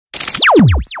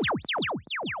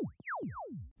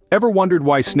Ever wondered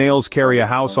why snails carry a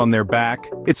house on their back?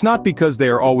 It's not because they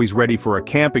are always ready for a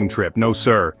camping trip, no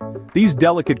sir. These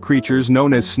delicate creatures,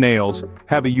 known as snails,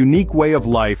 have a unique way of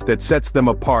life that sets them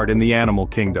apart in the animal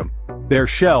kingdom. Their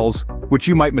shells, which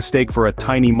you might mistake for a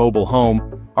tiny mobile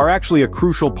home, are actually a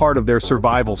crucial part of their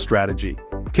survival strategy.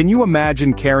 Can you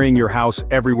imagine carrying your house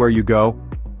everywhere you go?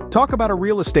 Talk about a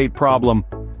real estate problem.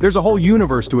 There's a whole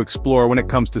universe to explore when it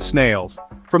comes to snails.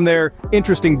 From their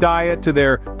interesting diet to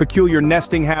their peculiar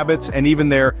nesting habits and even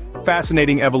their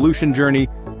fascinating evolution journey,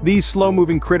 these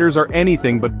slow-moving critters are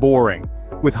anything but boring.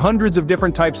 With hundreds of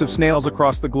different types of snails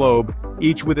across the globe,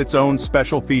 each with its own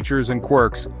special features and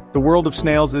quirks, the world of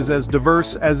snails is as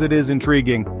diverse as it is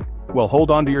intriguing. Well, hold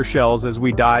on to your shells as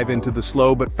we dive into the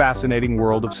slow but fascinating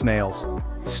world of snails.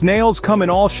 Snails come in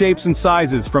all shapes and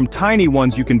sizes, from tiny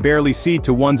ones you can barely see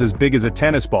to ones as big as a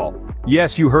tennis ball.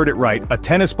 Yes, you heard it right, a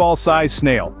tennis ball-sized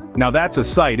snail. Now that's a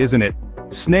sight, isn't it?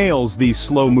 Snails, these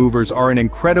slow movers, are an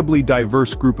incredibly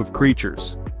diverse group of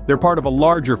creatures. They're part of a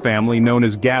larger family known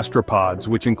as gastropods,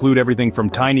 which include everything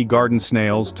from tiny garden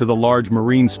snails to the large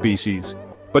marine species.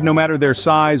 But no matter their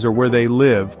size or where they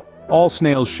live, all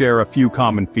snails share a few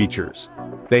common features.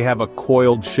 They have a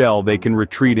coiled shell they can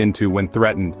retreat into when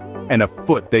threatened, and a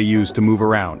foot they use to move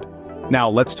around. Now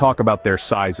let's talk about their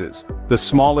sizes. The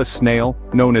smallest snail,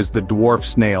 known as the dwarf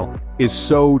snail, is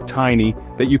so tiny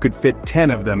that you could fit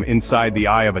 10 of them inside the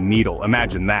eye of a needle.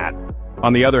 Imagine that.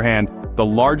 On the other hand, the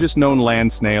largest known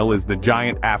land snail is the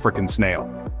giant African snail,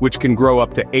 which can grow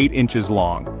up to 8 inches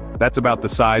long. That's about the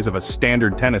size of a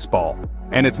standard tennis ball.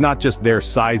 And it's not just their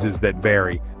sizes that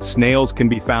vary. Snails can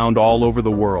be found all over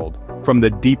the world. From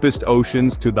the deepest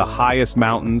oceans to the highest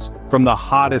mountains, from the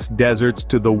hottest deserts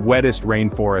to the wettest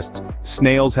rainforests,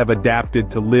 snails have adapted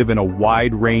to live in a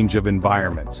wide range of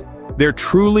environments. They're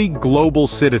truly global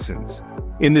citizens.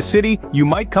 In the city, you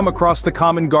might come across the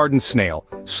common garden snail,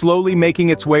 slowly making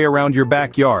its way around your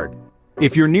backyard.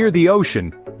 If you're near the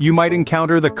ocean, you might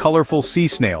encounter the colorful sea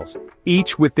snails,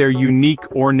 each with their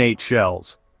unique ornate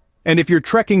shells. And if you're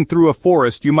trekking through a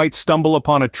forest, you might stumble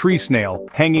upon a tree snail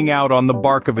hanging out on the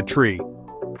bark of a tree.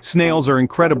 Snails are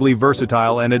incredibly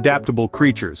versatile and adaptable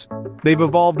creatures. They've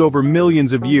evolved over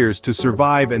millions of years to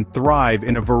survive and thrive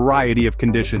in a variety of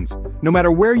conditions. No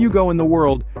matter where you go in the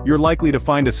world, you're likely to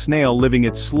find a snail living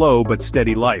its slow but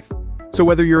steady life. So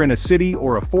whether you're in a city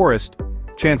or a forest,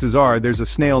 chances are there's a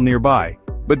snail nearby.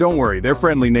 But don't worry, they're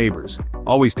friendly neighbors,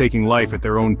 always taking life at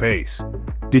their own pace.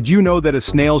 Did you know that a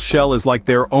snail's shell is like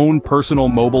their own personal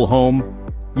mobile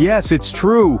home? Yes, it's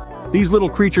true! These little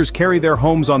creatures carry their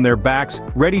homes on their backs,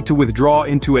 ready to withdraw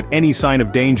into it any sign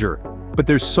of danger. But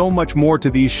there's so much more to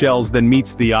these shells than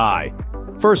meets the eye.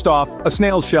 First off, a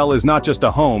snail's shell is not just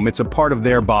a home, it's a part of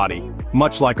their body,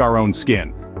 much like our own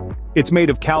skin. It's made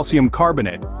of calcium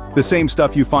carbonate, the same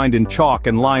stuff you find in chalk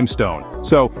and limestone.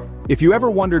 So, if you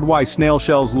ever wondered why snail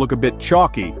shells look a bit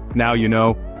chalky, now you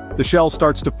know. The shell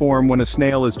starts to form when a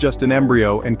snail is just an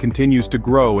embryo and continues to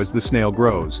grow as the snail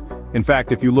grows. In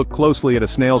fact, if you look closely at a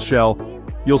snail's shell,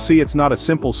 you'll see it's not a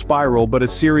simple spiral but a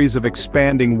series of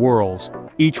expanding whorls,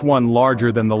 each one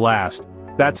larger than the last.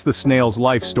 That's the snail's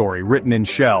life story, written in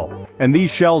shell. And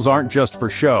these shells aren't just for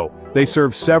show, they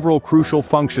serve several crucial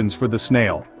functions for the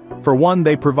snail. For one,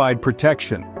 they provide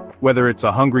protection. Whether it's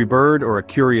a hungry bird or a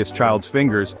curious child's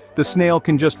fingers, the snail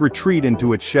can just retreat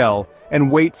into its shell and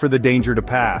wait for the danger to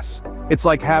pass. It's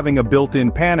like having a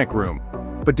built-in panic room.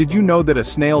 But did you know that a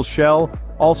snail's shell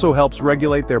also helps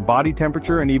regulate their body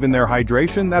temperature and even their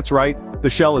hydration? That's right, the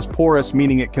shell is porous,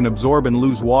 meaning it can absorb and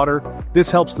lose water.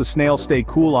 This helps the snail stay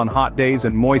cool on hot days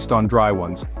and moist on dry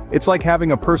ones. It's like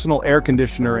having a personal air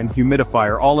conditioner and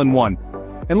humidifier all in one.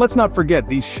 And let's not forget,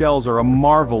 these shells are a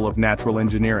marvel of natural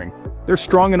engineering. They're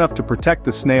strong enough to protect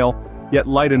the snail, yet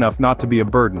light enough not to be a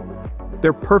burden.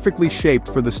 They're perfectly shaped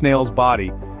for the snail's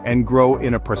body and grow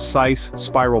in a precise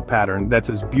spiral pattern that's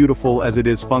as beautiful as it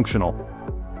is functional.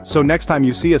 So next time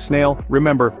you see a snail,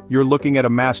 remember, you're looking at a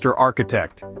master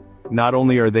architect. Not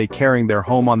only are they carrying their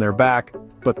home on their back,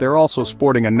 but they're also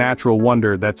sporting a natural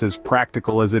wonder that's as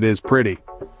practical as it is pretty.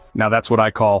 Now that's what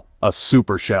I call a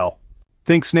super shell.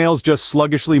 Think snails just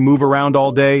sluggishly move around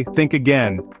all day? Think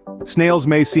again. Snails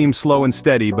may seem slow and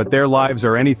steady, but their lives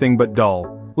are anything but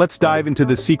dull. Let's dive into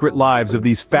the secret lives of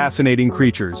these fascinating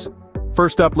creatures.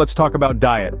 First up, let's talk about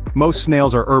diet. Most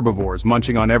snails are herbivores,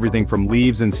 munching on everything from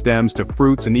leaves and stems to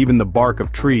fruits and even the bark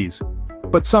of trees.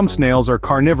 But some snails are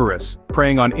carnivorous,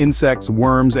 preying on insects,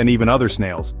 worms, and even other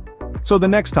snails. So the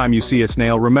next time you see a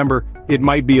snail, remember, it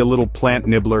might be a little plant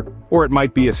nibbler, or it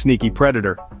might be a sneaky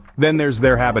predator. Then there's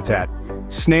their habitat.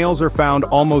 Snails are found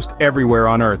almost everywhere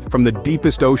on Earth, from the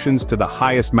deepest oceans to the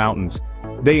highest mountains.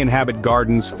 They inhabit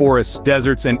gardens, forests,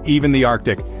 deserts, and even the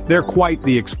Arctic. They're quite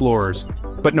the explorers.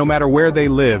 But no matter where they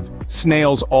live,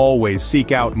 snails always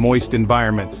seek out moist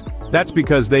environments. That's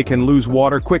because they can lose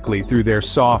water quickly through their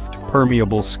soft,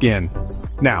 permeable skin.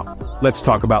 Now, let's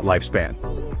talk about lifespan.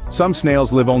 Some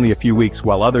snails live only a few weeks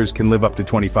while others can live up to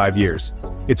 25 years.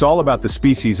 It's all about the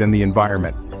species and the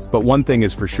environment. But one thing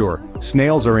is for sure,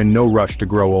 snails are in no rush to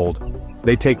grow old.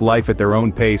 They take life at their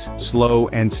own pace, slow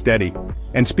and steady.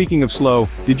 And speaking of slow,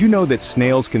 did you know that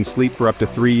snails can sleep for up to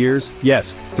 3 years?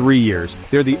 Yes, 3 years.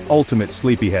 They're the ultimate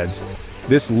sleepyheads.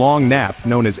 This long nap,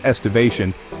 known as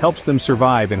estivation, helps them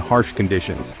survive in harsh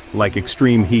conditions, like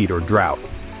extreme heat or drought.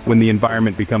 When the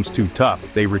environment becomes too tough,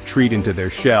 they retreat into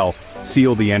their shell,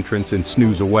 seal the entrance and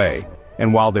snooze away.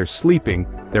 And while they're sleeping,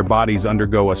 their bodies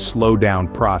undergo a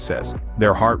slow-down process.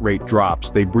 Their heart rate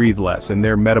drops, they breathe less, and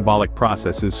their metabolic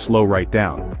processes slow right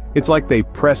down. It's like they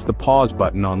press the pause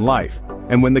button on life.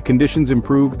 And when the conditions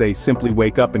improve, they simply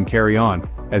wake up and carry on,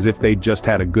 as if they'd just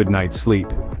had a good night's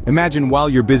sleep. Imagine while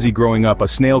you're busy growing up, a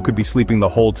snail could be sleeping the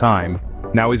whole time.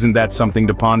 Now isn't that something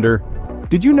to ponder?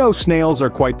 Did you know snails are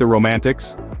quite the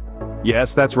romantics?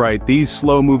 Yes, that's right, these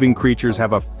slow-moving creatures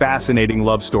have a fascinating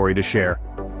love story to share.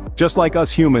 Just like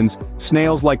us humans,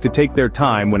 snails like to take their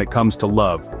time when it comes to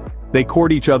love. They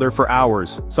court each other for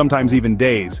hours, sometimes even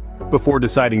days, before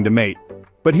deciding to mate.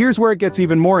 But here's where it gets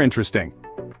even more interesting.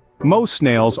 Most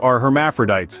snails are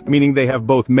hermaphrodites, meaning they have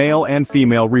both male and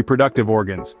female reproductive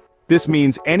organs. This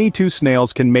means any two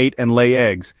snails can mate and lay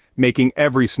eggs, making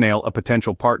every snail a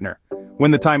potential partner.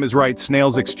 When the time is right,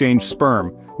 snails exchange sperm,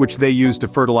 which they use to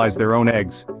fertilize their own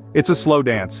eggs. It's a slow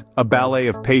dance, a ballet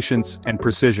of patience and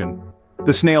precision.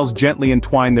 The snails gently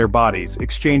entwine their bodies,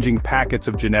 exchanging packets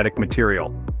of genetic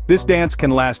material. This dance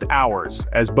can last hours,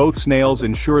 as both snails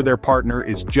ensure their partner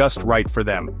is just right for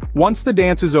them. Once the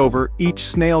dance is over, each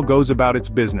snail goes about its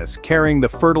business, carrying the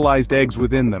fertilized eggs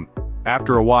within them.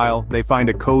 After a while, they find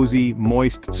a cozy,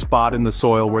 moist spot in the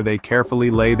soil where they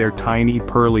carefully lay their tiny,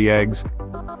 pearly eggs.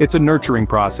 It's a nurturing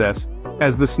process,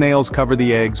 as the snails cover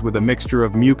the eggs with a mixture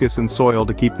of mucus and soil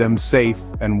to keep them safe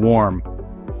and warm.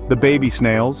 The baby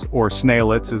snails, or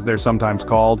snailets as they're sometimes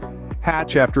called,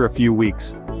 hatch after a few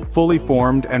weeks, fully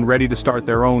formed and ready to start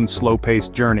their own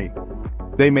slow-paced journey.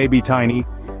 They may be tiny,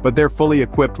 but they're fully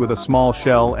equipped with a small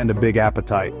shell and a big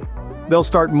appetite. They'll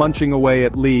start munching away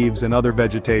at leaves and other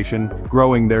vegetation,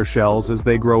 growing their shells as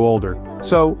they grow older.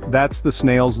 So, that's the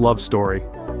snail's love story.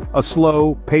 A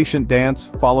slow, patient dance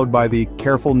followed by the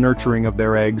careful nurturing of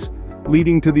their eggs,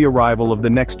 leading to the arrival of the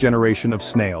next generation of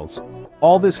snails.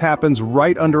 All this happens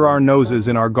right under our noses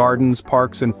in our gardens,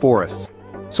 parks, and forests.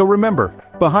 So remember,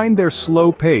 behind their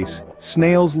slow pace,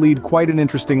 snails lead quite an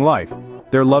interesting life.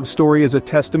 Their love story is a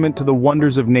testament to the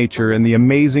wonders of nature and the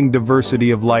amazing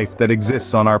diversity of life that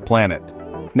exists on our planet.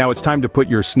 Now it's time to put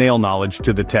your snail knowledge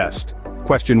to the test.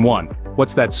 Question 1.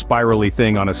 What's that spirally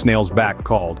thing on a snail's back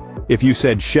called? If you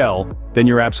said shell, then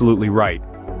you're absolutely right.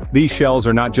 These shells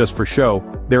are not just for show,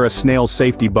 they're a snail's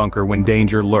safety bunker when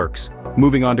danger lurks.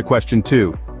 Moving on to question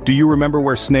 2. Do you remember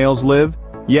where snails live?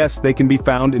 Yes, they can be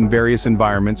found in various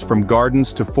environments, from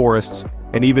gardens to forests,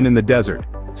 and even in the desert.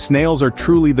 Snails are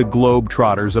truly the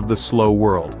globe-trotters of the slow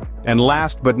world. And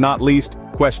last but not least,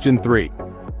 question 3.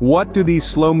 What do these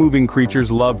slow-moving creatures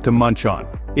love to munch on?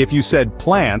 If you said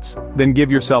plants, then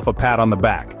give yourself a pat on the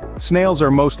back. Snails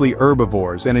are mostly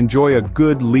herbivores and enjoy a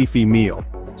good leafy meal.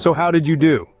 So how did you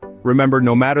do? Remember,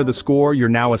 no matter the score, you're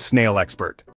now a snail expert.